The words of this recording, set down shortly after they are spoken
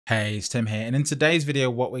Hey, it's Tim here, and in today's video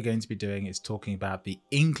what we're going to be doing is talking about the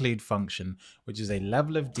include function, which is a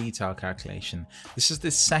level of detail calculation. This is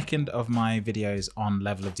the second of my videos on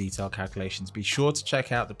level of detail calculations. Be sure to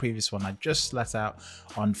check out the previous one I just let out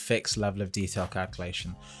on fixed level of detail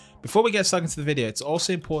calculation. Before we get stuck into the video, it's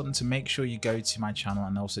also important to make sure you go to my channel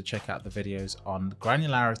and also check out the videos on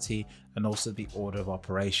granularity and also the order of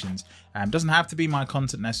operations. Doesn't have to be my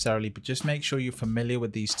content necessarily, but just make sure you're familiar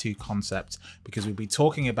with these two concepts because we'll be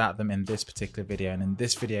talking about them in this particular video. And in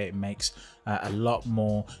this video, it makes a lot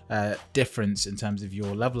more difference in terms of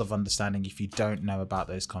your level of understanding if you don't know about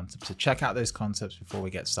those concepts. So check out those concepts before we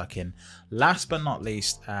get stuck in. Last but not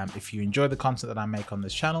least, if you enjoy the content that I make on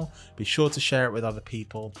this channel, be sure to share it with other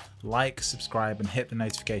people, like, subscribe, and hit the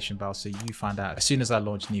notification bell so you find out as soon as I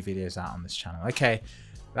launch new videos out on this channel. Okay.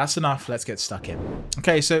 That's enough, let's get stuck in.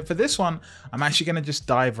 Okay, so for this one, I'm actually gonna just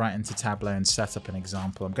dive right into Tableau and set up an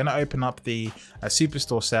example. I'm gonna open up the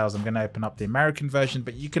Superstore sales, I'm gonna open up the American version,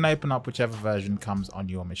 but you can open up whichever version comes on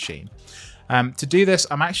your machine. To do this,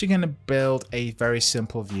 I'm actually gonna build a very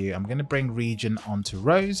simple view. I'm gonna bring region onto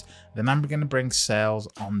rows, then I'm gonna bring sales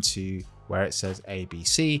onto where it says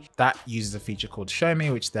ABC. That uses a feature called show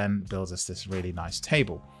me, which then builds us this really nice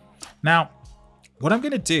table. Now, what I'm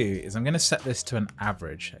going to do is I'm going to set this to an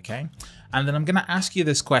average, okay? And then I'm going to ask you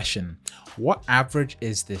this question. What average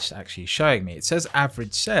is this actually showing me? It says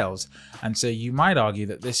average sales. And so you might argue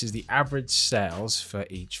that this is the average sales for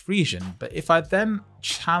each region. But if I then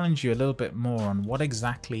challenge you a little bit more on what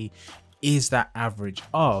exactly is that average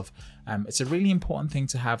of, it's a really important thing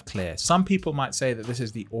to have clear. Some people might say that this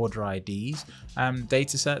is the order IDs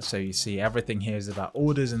data set. So you see everything here is about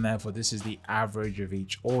orders and therefore this is the average of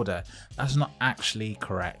each order. That's not actually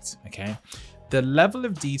correct, okay? The level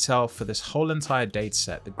of detail for this whole entire data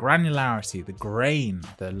set, the granularity, the grain,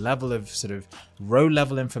 the level of sort of row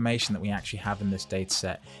level information that we actually have in this data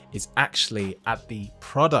set is actually at the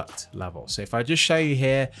product level. So if I just show you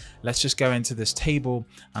here, let's just go into this table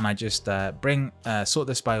and I just sort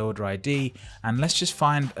this by order ID, and let's just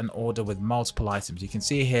find an order with multiple items. You can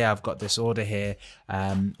see here, I've got this order here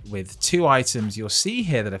with 2 items. You'll see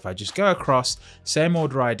here that if I just go across, same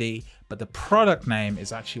order ID, but the product name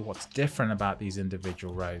is actually what's different about these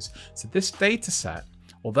individual rows. So this data set,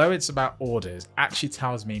 although it's about orders, actually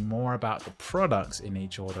tells me more about the products in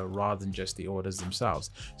each order rather than just the orders themselves.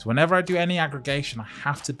 So whenever I do any aggregation, I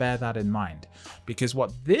have to bear that in mind, because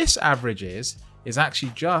what this average is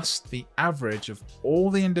actually just the average of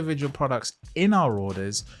all the individual products in our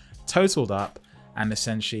orders totaled up and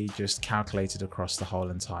essentially just calculated across the whole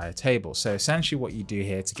entire table. So essentially what you do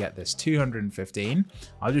here to get this 215,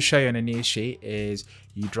 I'll just show you in a new sheet, is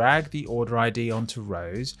you drag the order ID onto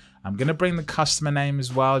rows. I'm going to bring the customer name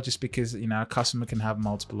as well, just because, you know, a customer can have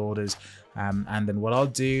multiple orders. And then what I'll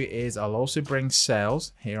do is I'll also bring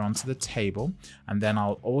sales here onto the table. And then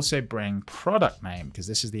I'll also bring product name, because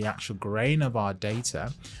this is the actual grain of our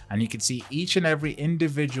data. And you can see each and every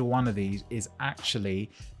individual one of these is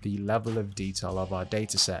actually the level of detail of our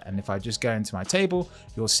data set. And if I just go into my table,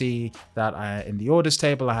 you'll see that in the orders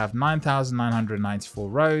table, I have 9,994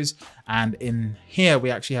 rows. And in here,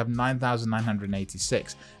 we actually have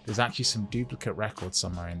 9,986. There's actually some duplicate records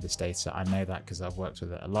somewhere in this data. I know that because I've worked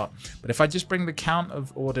with it a lot. But if I just bring the count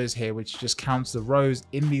of orders here, which just counts the rows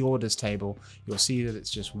in the orders table, you'll see that it's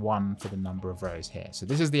just 1 for the number of rows here. So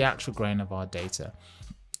this is the actual grain of our data.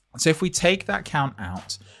 So if we take that count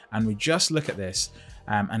out and we just look at this,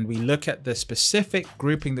 and we look at the specific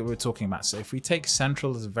grouping that we're talking about. So if we take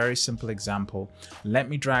central as a very simple example, let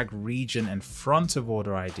me drag region in front of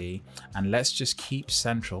order ID, and let's just keep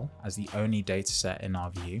central as the only data set in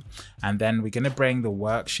our view. And then we're going to bring the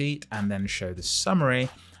worksheet and then show the summary.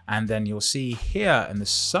 And then you'll see here in the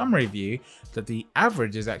summary view that the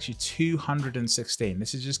average is actually 216.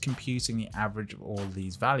 This is just computing the average of all of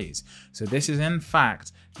these values. So this is in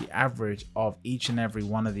fact the average of each and every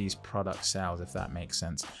one of these product sales, if that makes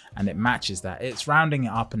sense. And it matches that. It's rounding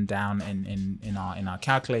it up and down in our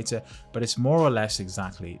calculator, but it's more or less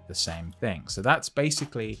exactly the same thing. So that's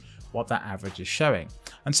basically what that average is showing.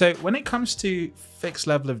 And so when it comes to fixed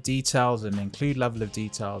level of details and include level of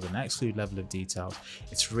details and exclude level of details,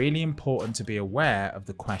 it's really important to be aware of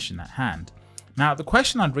the question at hand. Now, the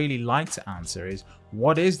question I'd really like to answer is,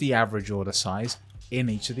 what is the average order size in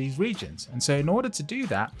each of these regions? And so in order to do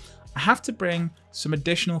that, I have to bring some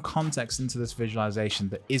additional context into this visualization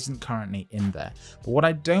that isn't currently in there. But what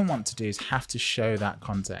I don't want to do is have to show that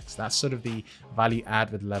context. That's sort of the value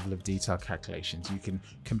add with level of detail calculations. You can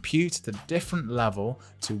compute the different level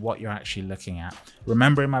to what you're actually looking at.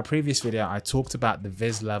 Remember in my previous video, I talked about the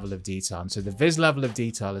viz level of detail. And so the viz level of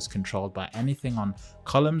detail is controlled by anything on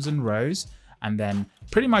columns and rows, and then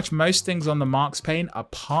pretty much most things on the marks pane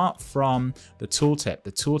apart from the tooltip.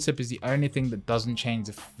 The tooltip is the only thing that doesn't change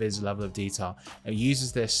the viz level of detail. It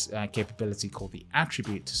uses this capability called the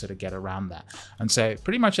attribute to sort of get around that. And so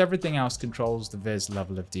pretty much everything else controls the viz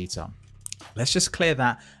level of detail. Let's just clear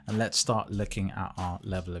that and let's start looking at our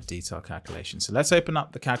level of detail calculation. So let's open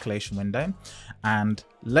up the calculation window and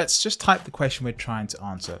let's just type the question we're trying to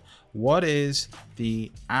answer. What is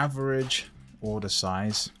the average order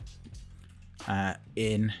size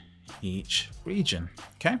in each region?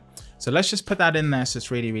 Okay, so let's just put that in there so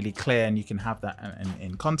it's really, really clear and you can have that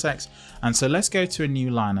in context. And so let's go to a new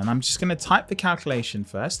line and I'm just going to type the calculation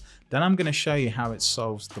first, then I'm going to show you how it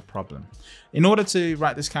solves the problem. In order to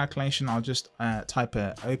write this calculation, I'll just type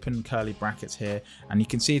a open curly brackets here, and you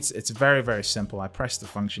can see it's very, very simple. I pressed the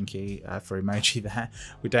function key for emoji there.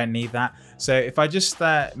 We don't need that. So if I just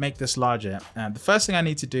make this larger, the first thing I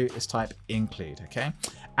need to do is type include, okay?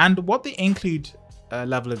 And what the include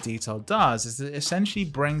level of detail does is it essentially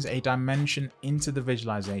brings a dimension into the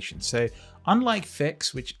visualization. So unlike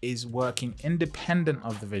fix, which is working independent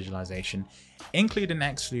of the visualization, include and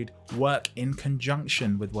exclude work in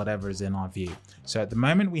conjunction with whatever is in our view. So at the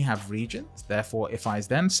moment we have regions. Therefore, if I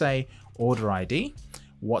then say order ID,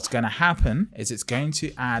 what's going to happen is it's going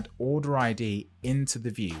to add order ID into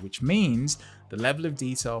the view, which means the level of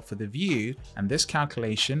detail for the view and this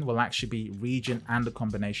calculation will actually be region and a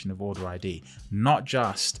combination of order ID, not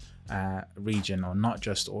just region or not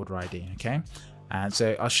just order ID, okay? And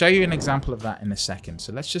so I'll show you an example of that in a second.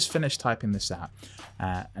 So let's just finish typing this out.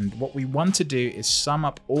 And what we want to do is sum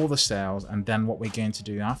up all the sales. And then what we're going to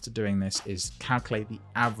do after doing this is calculate the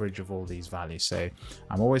average of all these values. So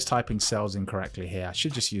I'm always typing sales incorrectly here. I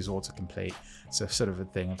should just use autocomplete. It's a sort of a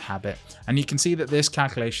thing of habit. And you can see that this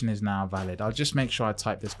calculation is now valid. I'll just make sure I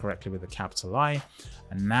type this correctly with a capital I.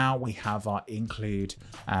 And now we have our include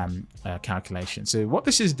calculation. So what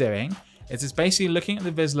this is doing is it's basically looking at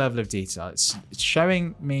the viz level of detail. It's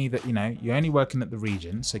showing me that, you know, you're only working at the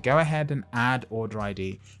region. So go ahead and add order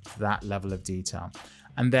ID to that level of detail.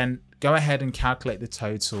 And then go ahead and calculate the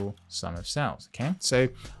total sum of sales. Okay, so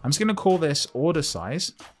I'm just going to call this order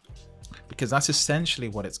size because that's essentially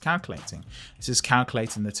what it's calculating. This is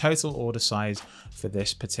calculating the total order size for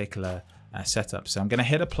this particular setup. So I'm going to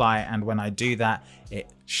hit apply, and when I do that,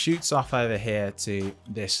 it shoots off over here to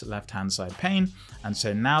this left hand side pane. And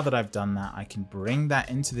so now that I've done that, I can bring that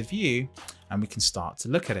into the view and we can start to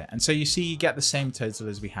look at it. And so you see you get the same total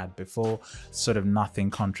as we had before, sort of nothing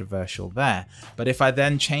controversial there. But if I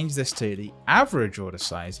then change this to the average order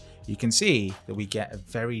size, you can see that we get a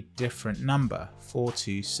very different number,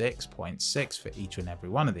 426.6 for each and every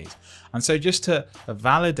one of these. And so just to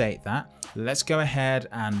validate that, let's go ahead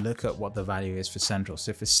and look at what the value is for central.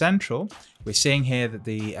 So for central, we're seeing here that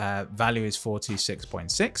the value is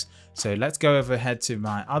 426.6. So let's go overhead to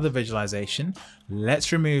my other visualization.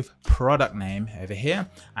 Let's remove product name over here.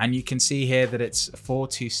 And you can see here that it's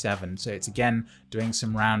 427. So it's again doing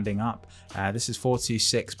some rounding up. This is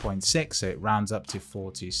 426.6. So it rounds up to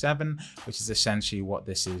 427, which is essentially what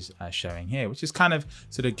this is showing here, which is kind of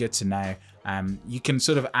sort of good to know. You can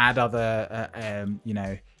sort of add other,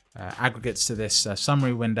 aggregates to this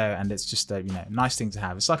summary window, and it's just a nice thing to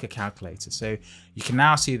have. It's like a calculator. So you can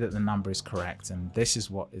now see that the number is correct, and this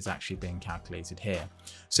is what is actually being calculated here.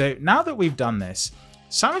 So now that we've done this,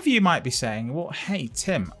 some of you might be saying, well, hey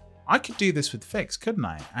Tim, I could do this with fix, couldn't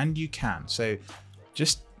I? And you can. So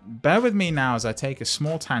just bear with me now as I take a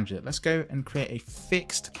small tangent. Let's go and create a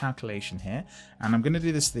fixed calculation here, and I'm going to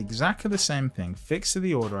do this exactly the same thing. Fix to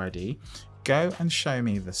the order ID, go and show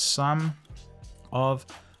me the sum of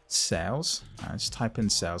sales. Let's type in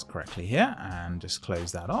sales correctly here and just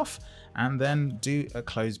close that off, and then do a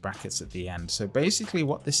close brackets at the end. So basically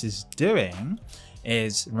what this is doing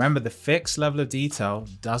is, remember, the fixed level of detail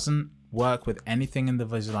doesn't work with anything in the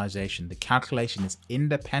visualization. The calculation is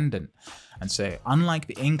independent, and so unlike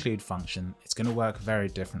the include function, it's going to work very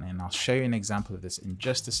differently, and I'll show you an example of this in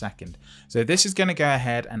just a second. So this is going to go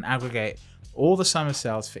ahead and aggregate all the sum of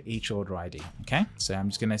sales for each order ID. Okay, so I'm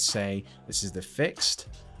just going to say this is the fixed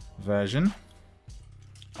version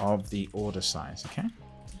of the order size. Okay,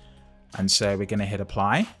 and so we're going to hit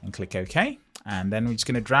apply and click OK, and then we're just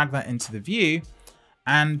going to drag that into the view,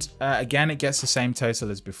 and again it gets the same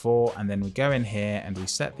total as before, and then we go in here and we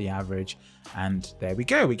set the average, and there we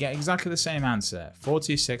go, we get exactly the same answer,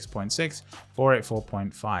 426.6,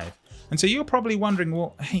 484.5. And so you're probably wondering,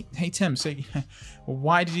 well, hey Tim, so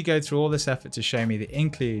why did you go through all this effort to show me the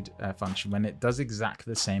include function when it does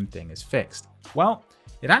exactly the same thing as fixed? Well,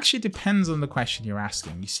 it actually depends on the question you're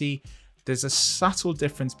asking. You see, there's a subtle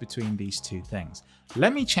difference between these two things.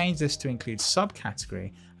 Let me change this to include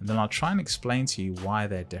subcategory, and then I'll try and explain to you why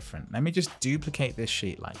they're different. Let me just duplicate this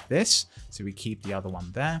sheet like this, so we keep the other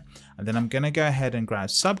one there. And then I'm going to go ahead and grab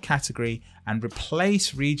subcategory and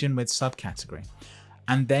replace region with subcategory.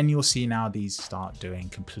 And then you'll see now these start doing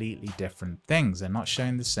completely different things. They're not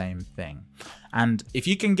showing the same thing. And if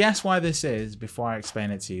you can guess why this is before I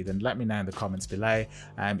explain it to you, then let me know in the comments below.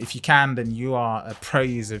 If you can, then you are a pro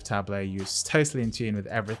user of Tableau. You're totally in tune with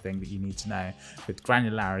everything that you need to know with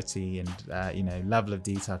granularity and level of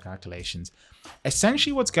detail calculations.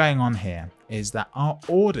 Essentially what's going on here is that our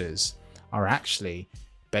orders are actually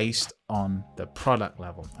based on the product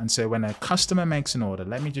level. And so when a customer makes an order,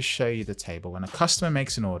 let me just show you the table. When a customer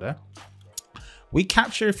makes an order, we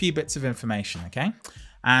capture a few bits of information, okay?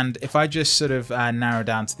 And if I just sort of narrow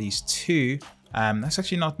down to these two, that's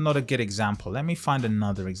actually not a good example. Let me find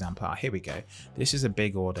another example. Here we go. This is a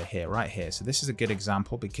big order here, right here. So this is a good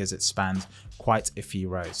example because it spans quite a few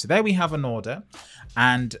rows. So there we have an order,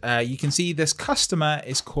 and you can see this customer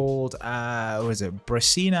is called,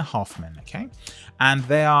 Brasina Hoffman, okay? And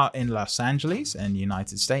they are in Los Angeles in the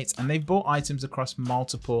United States, and they've bought items across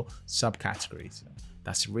multiple subcategories.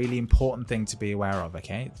 That's a really important thing to be aware of,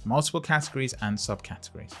 okay? Multiple categories and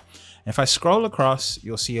subcategories. If I scroll across,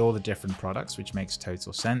 you'll see all the different products, which makes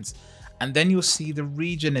total sense. And then you'll see the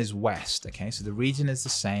region is West, okay? So the region is the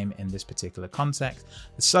same in this particular context.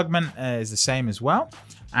 The segment is the same as well.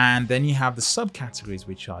 And then you have the subcategories,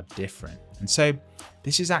 which are different. And so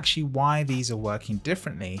this is actually why these are working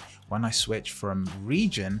differently when I switch from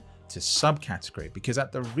region to subcategory, because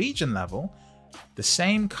at the region level, the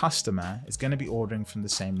same customer is going to be ordering from the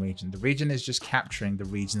same region. The region is just capturing the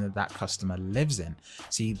region that that customer lives in.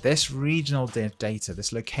 See, this regional data,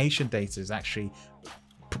 this location data is actually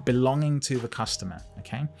belonging to the customer,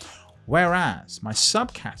 okay? Whereas my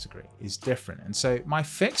subcategory is different. And so my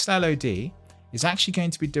fixed LOD is actually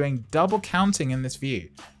going to be doing double counting in this view,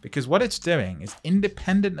 because what it's doing is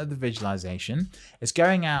independent of the visualization. It's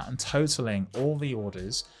going out and totaling all the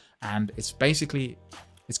orders, and it's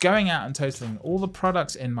going out and totaling all the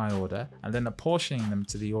products in my order and then apportioning them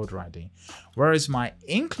to the order ID. Whereas my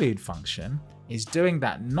include function is doing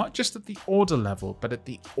that not just at the order level, but at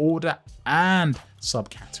the order and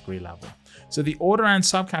subcategory level. So the order and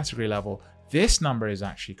subcategory level, this number is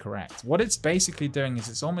actually correct. What it's basically doing is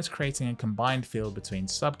it's almost creating a combined field between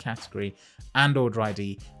subcategory and order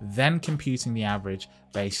ID, then computing the average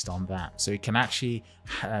based on that. So it can actually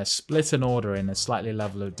split an order in a slightly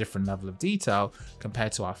different level of detail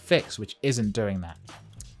compared to our fix, which isn't doing that.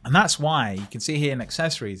 And that's why you can see here in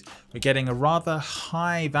accessories, we're getting a rather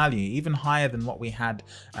high value, even higher than what we had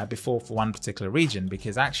before for one particular region,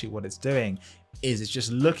 because actually what it's doing is it's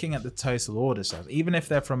just looking at the total order sales, even if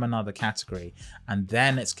they're from another category, and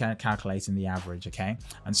then it's kind of calculating the average, okay?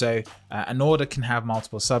 And so an order can have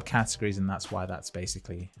multiple subcategories, and that's why that's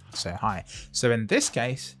basically so high. So in this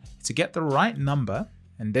case, to get the right number,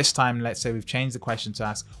 and this time, let's say we've changed the question to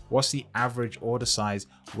ask, what's the average order size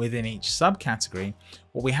within each subcategory?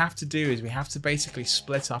 What we have to do is we have to basically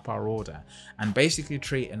split up our order and basically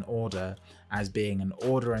treat an order as being an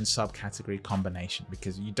order and subcategory combination,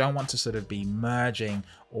 because you don't want to sort of be merging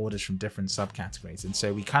orders from different subcategories. And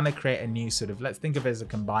so we kind of create a new sort of, let's think of it as a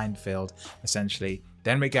combined field, essentially.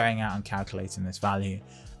 Then we're going out and calculating this value.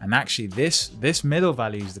 And actually this middle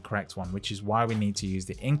value is the correct one, which is why we need to use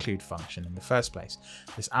the include function in the first place.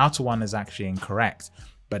 This outer one is actually incorrect,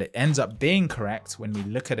 but it ends up being correct when we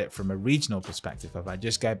look at it from a regional perspective. If I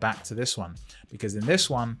just go back to this one, because in this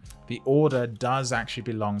one, the order does actually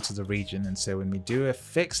belong to the region. And so when we do a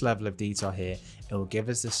fixed level of detail here, it will give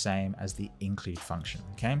us the same as the include function,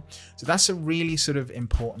 okay? So that's a really sort of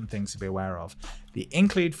important thing to be aware of. The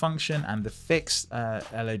include function and the fixed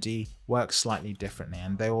LOD work slightly differently.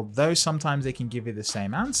 And although sometimes they can give you the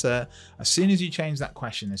same answer, as soon as you change that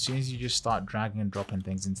question, as soon as you just start dragging and dropping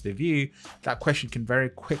things into the view, that question can very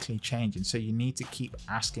quickly change. And so you need to keep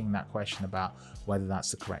asking that question about whether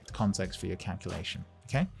that's the correct context for your calculation,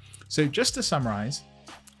 okay? So just to summarize,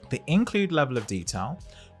 the include level of detail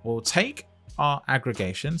will take our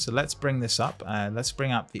aggregation. So let's bring this up. Let's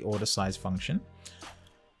bring up the order size function.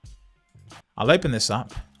 I'll open this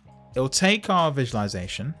up. It'll take our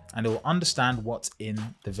visualization and it will understand what's in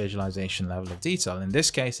the visualization level of detail. In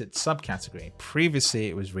this case, it's subcategory. Previously,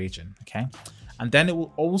 it was region, okay? And then it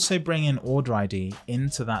will also bring in order ID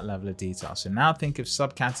into that level of detail. So now think of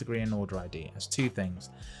subcategory and order ID as two things.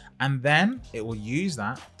 And then it will use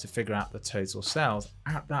that to figure out the total sales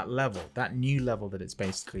at that level, that new level that it's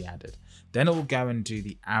basically added. Then it will go and do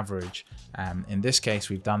the average. In this case,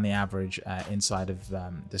 we've done the average inside of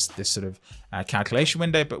this sort of calculation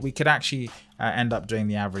window, but we could actually end up doing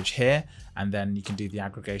the average here, and then you can do the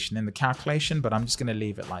aggregation in the calculation. But I'm just going to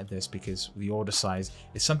leave it like this because the order size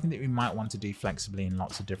is something that we might want to do flexibly in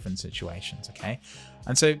lots of different situations. Okay,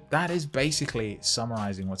 and so that is basically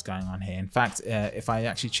summarizing what's going on here. In fact, if I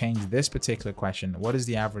actually change this particular question, what is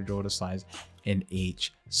the average order size in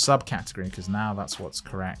each subcategory, because now that's what's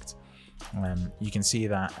correct. You can see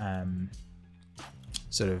that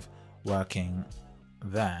sort of working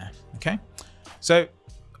there. Okay, so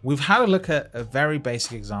we've had a look at a very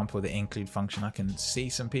basic example of the include function. I can see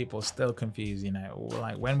some people still confused, you know,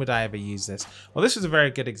 like, when would I ever use this? Well, this is a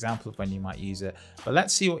very good example of when you might use it, but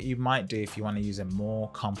let's see what you might do if you want to use a more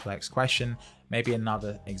complex question, maybe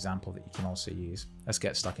another example that you can also use. Let's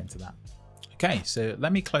get stuck into that. Okay, so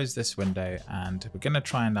let me close this window and we're going to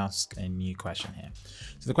try and ask a new question here.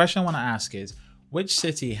 So the question I want to ask is, which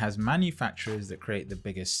city has manufacturers that create the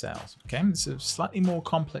biggest sales? Okay, it's a slightly more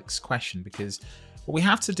complex question because what we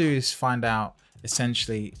have to do is find out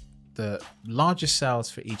essentially the largest sales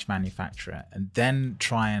for each manufacturer and then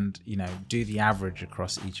try and, you know, do the average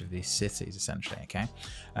across each of these cities essentially. Okay,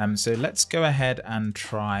 so let's go ahead and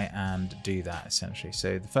try and do that essentially.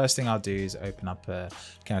 So the first thing I'll do is open up a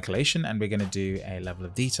calculation and we're going to do a level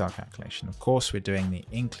of detail calculation. Of course, we're doing the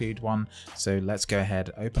include one. So let's go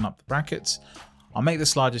ahead, open up the brackets. I'll make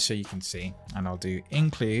this larger so you can see, and I'll do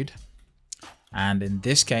include. And in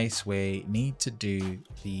this case, we need to do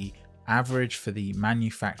the average for the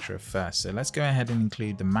manufacturer first. So let's go ahead and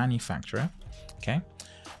include the manufacturer. Okay,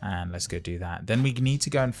 and let's go do that. Then we need to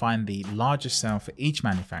go and find the largest sale for each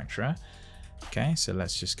manufacturer. Okay, so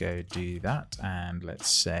let's just go do that. And let's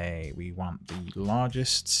say we want the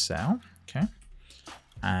largest sale. Okay,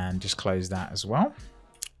 and just close that as well.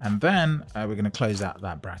 And then we're going to close out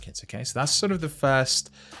that bracket. Okay, so that's sort of the first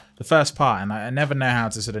part. And I never know how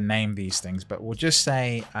to sort of name these things, but we'll just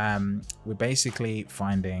say we're basically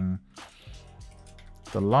finding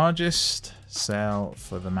the largest sale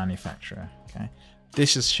for the manufacturer. Okay,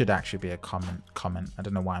 this should actually be a comment. I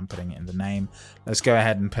don't know why I'm putting it in the name. Let's go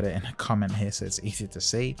ahead and put it in a comment here so it's easy to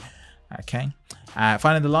see. Okay,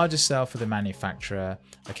 finding the largest sale for the manufacturer.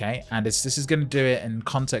 Okay, and this is going to do it in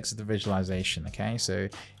context of the visualization. Okay, so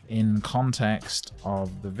in context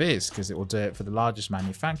of the viz, because it will do it for the largest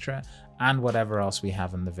manufacturer and whatever else we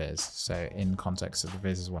have in the viz. So in context of the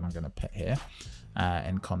viz is what I'm going to put here.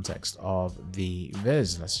 In context of the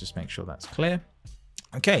viz, let's just make sure that's clear.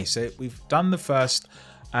 Okay, so we've done the first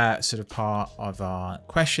sort of part of our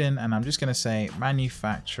question, and I'm just going to say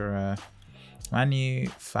manufacturer. I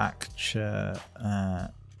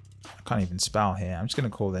can't even spell here. I'm just going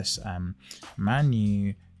to call this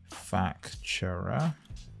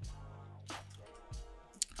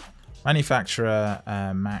manufacturer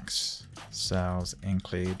max sales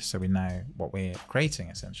include, so we know what we're creating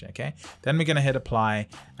essentially. Okay, then we're going to hit apply,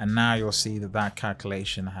 and now you'll see that that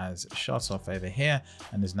calculation has shot off over here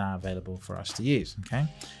and is now available for us to use. Okay,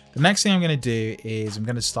 the next thing I'm going to do is I'm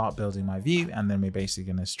going to start building my view, and then we're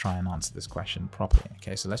basically going to try and answer this question properly.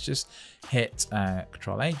 Okay, so let's just hit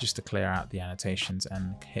Control A just to clear out the annotations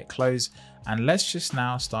and hit close. And let's just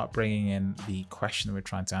now start bringing in the question that we're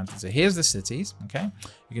trying to answer. So here's the cities. Okay,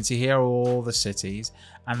 you can see here are all the cities.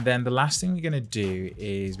 And then the last thing we're going to do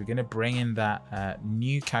is we're going to bring in that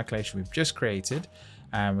new calculation we've just created,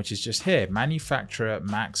 which is just here, manufacturer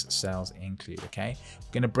max sales include. Okay,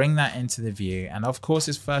 we're going to bring that into the view, and of course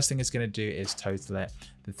this first thing it's going to do is total it.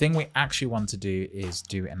 The thing we actually want to do is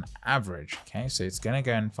do an average. Okay, so it's going to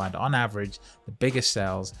go and find on average the biggest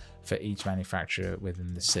sales for each manufacturer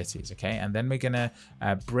within the cities. Okay, and then we're going to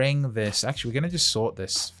bring this, actually we're going to just sort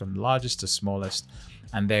this from largest to smallest,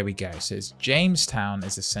 and there we go. So it's Jamestown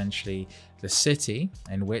is essentially the city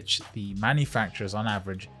in which the manufacturers on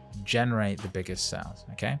average generate the biggest sales.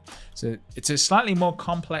 Okay, so it's a slightly more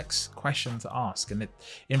complex question to ask, and it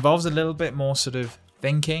involves a little bit more sort of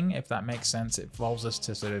thinking, if that makes sense. It involves us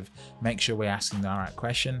to sort of make sure we're asking the right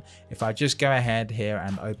question. If I just go ahead here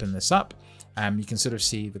and open this up, you can sort of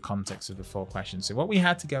see the context of the full question. So what we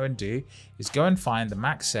had to go and do is go and find the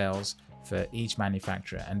max sales for each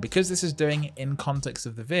manufacturer, and because this is doing it in context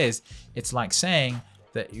of the viz, it's like saying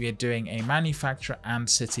that we're doing a manufacturer and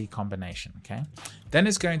city combination. Okay, then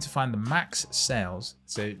it's going to find the max sales.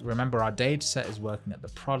 So remember, our data set is working at the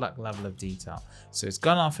product level of detail, so it's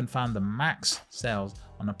gone off and found the max sales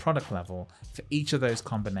on a product level for each of those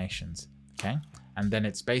combinations. Okay, and then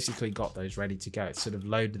it's basically got those ready to go. It's sort of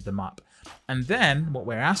loaded them up, and then what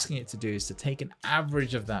we're asking it to do is to take an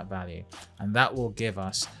average of that value, and that will give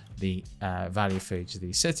us the value for each of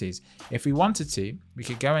these cities. If we wanted to, we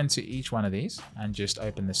could go into each one of these and just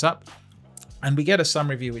open this up. And we get a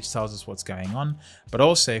summary view which tells us what's going on. But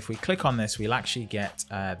also if we click on this, we'll actually get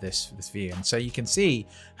this view. And so you can see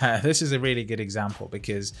this is a really good example,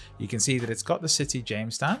 because you can see that it's got the city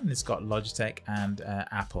Jamestown and it's got Logitech and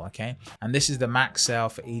Apple. Okay. And this is the max sale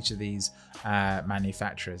for each of these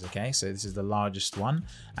manufacturers. Okay. So this is the largest one.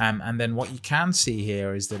 And then what you can see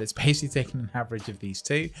here is that it's basically taken an average of these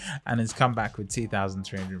two and it's come back with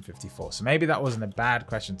 2,354. So maybe that wasn't a bad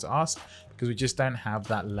question to ask, because we just don't have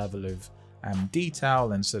that level of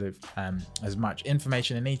detail and sort of as much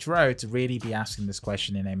information in each row to really be asking this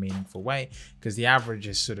question in a meaningful way, because the average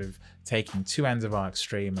is sort of taking two ends of our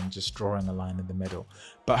extreme and just drawing a line in the middle.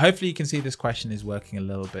 But hopefully you can see this question is working a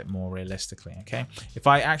little bit more realistically. Okay, if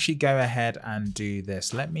I actually go ahead and do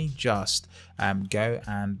this, let me just go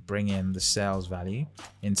and bring in the sales value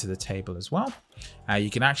into the table as well. You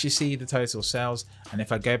can actually see the total sales, and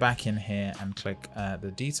if I go back in here and click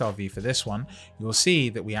the detail view for this one, you'll see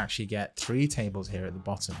that we actually get three tables here at the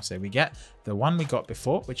bottom. So we get the one we got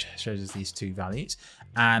before, which shows us these two values,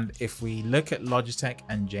 and if we look at Logitech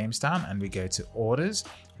and Jamestown and we go to orders,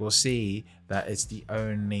 we'll see that it's the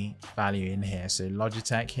only value in here. So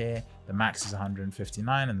Logitech here, the max is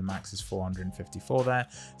 159 and the max is 454 there.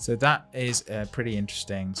 So that is a pretty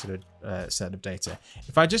interesting sort of set of data.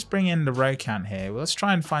 If I just bring in the row count here, well, let's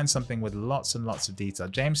try and find something with lots and lots of detail.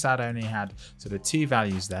 Jamestown only had sort of two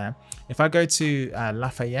values there. If I go to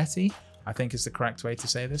Lafayette, I think is the correct way to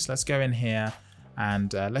say this. Let's go in here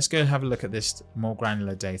and let's go have a look at this more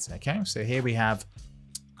granular data. Okay, so here we have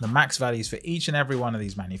the max values for each and every one of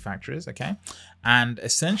these manufacturers. Okay, and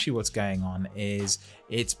essentially what's going on is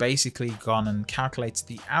it's basically gone and calculated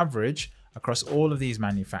the average across all of these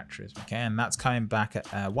manufacturers. Okay, and that's coming back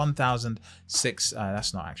at 1,006.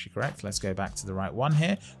 That's not actually correct. Let's go back to the right one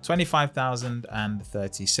here.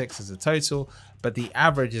 25,036 as a total, but the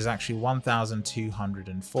average is actually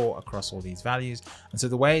 1,204 across all these values. And so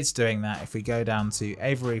the way it's doing that, if we go down to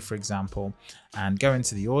Avery, for example, and go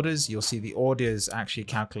into the orders, you'll see the orders actually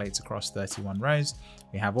calculates across 31 rows.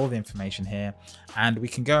 We have all the information here, and we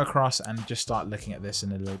can go across and just start looking at this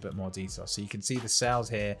in a little bit more detail. So you can see the sales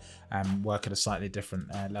here work at a slightly different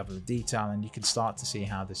level of detail, and you can start to see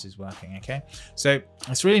how this is working. Okay, so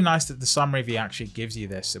it's really nice that the summary view actually gives you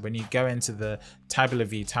this. So when you go into the Tableau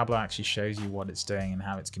view, Tableau actually shows you what it's doing and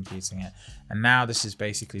how it's computing it. And now this is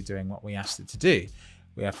basically doing what we asked it to do.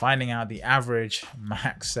 We are finding out the average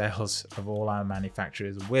max sales of all our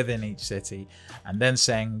manufacturers within each city, and then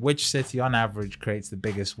saying which city on average creates the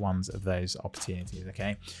biggest ones of those opportunities.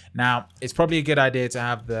 Okay, now it's probably a good idea to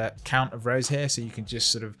have the count of rows here, so you can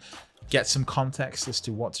just sort of get some context as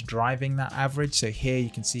to what's driving that average. So here you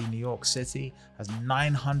can see New York City has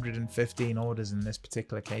 915 orders in this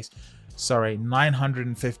particular case. Sorry,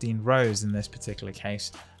 915 rows in this particular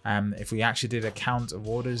case. If we actually did a count of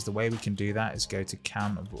orders, the way we can do that is go to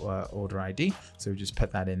count of order ID. So we just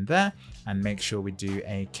put that in there and make sure we do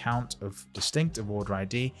a count of distinctive order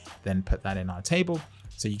ID, then put that in our table.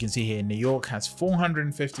 So you can see here, New York has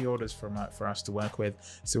 450 orders for us to work with.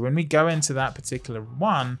 So when we go into that particular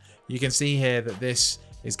one, you can see here that this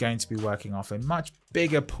is going to be working off a much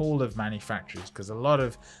bigger pool of manufacturers, because a lot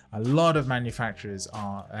of manufacturers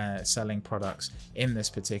are selling products in this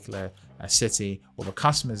particular city, or the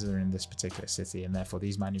customers are in this particular city, and therefore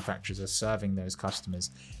these manufacturers are serving those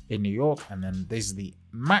customers in New York, and then these are the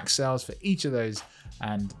max sales for each of those,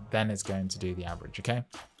 and then it's going to do the average. Okay,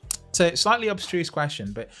 so slightly abstruse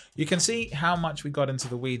question, but you can see how much we got into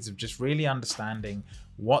the weeds of just really understanding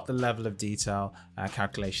what the level of detail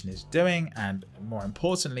calculation is doing, and more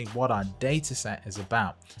importantly, what our data set is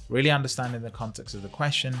about. Really understanding the context of the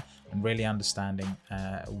question and really understanding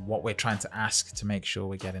what we're trying to ask to make sure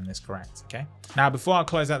we're getting this correct. Okay. Now, before I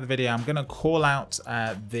close out the video, I'm going to call out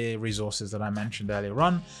the resources that I mentioned earlier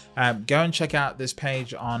on. Go and check out this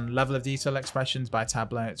page on level of detail expressions by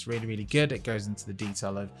Tableau. It's really, really good. It goes into the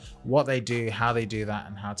detail of what they do, how they do that,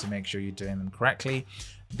 and how to make sure you're doing them correctly.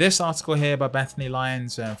 This article here by Bethany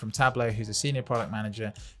Lyons from Tableau, who's a senior product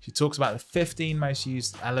manager, she talks about the 15 most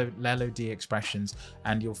used LOD expressions,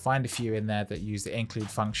 and you'll find a few in there that use the include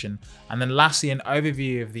function. And then lastly, an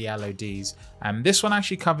overview of the LODs. This one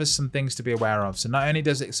actually covers some things to be aware of. So not only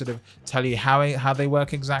does it sort of tell you how they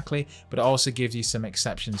work exactly, but it also gives you some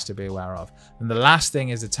exceptions to be aware of. And the last thing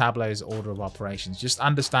is the Tableau's order of operations. Just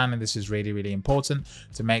understanding this is really, really important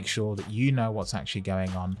to make sure that you know what's actually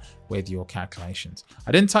going on with your calculations.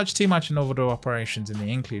 I didn't touch too much on order operations in the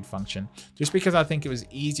include function, just because I think it was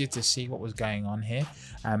easier to see what was going on here.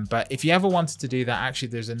 But if you ever wanted to do that, actually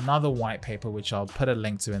there's another white paper which I'll put a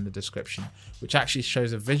link to in the description, which actually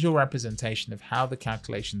shows a visual representation of how the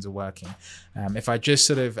calculations are working. If I just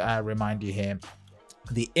sort of remind you here,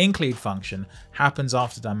 the include function happens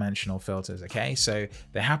after dimensional filters, okay? So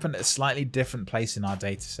they happen at a slightly different place in our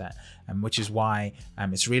data set, which is why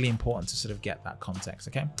it's really important to sort of get that context,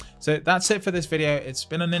 okay? So that's it for this video. It's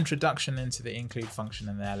been an introduction into the include function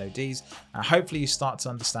and the LODs. Hopefully you start to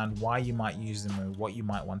understand why you might use them and what you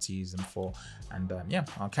might want to use them for. And yeah,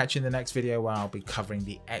 I'll catch you in the next video where I'll be covering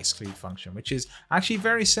the exclude function, which is actually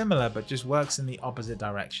very similar, but just works in the opposite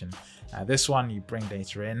direction. This one, you bring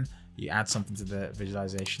data in, you add something to the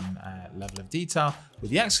visualization level of detail. With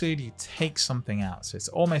the exclude, you take something out. So it's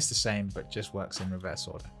almost the same, but just works in reverse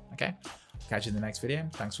order. Okay, catch you in the next video.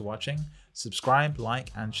 Thanks for watching. Subscribe, like,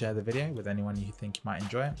 and share the video with anyone you think might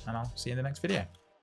enjoy it. And I'll see you in the next video.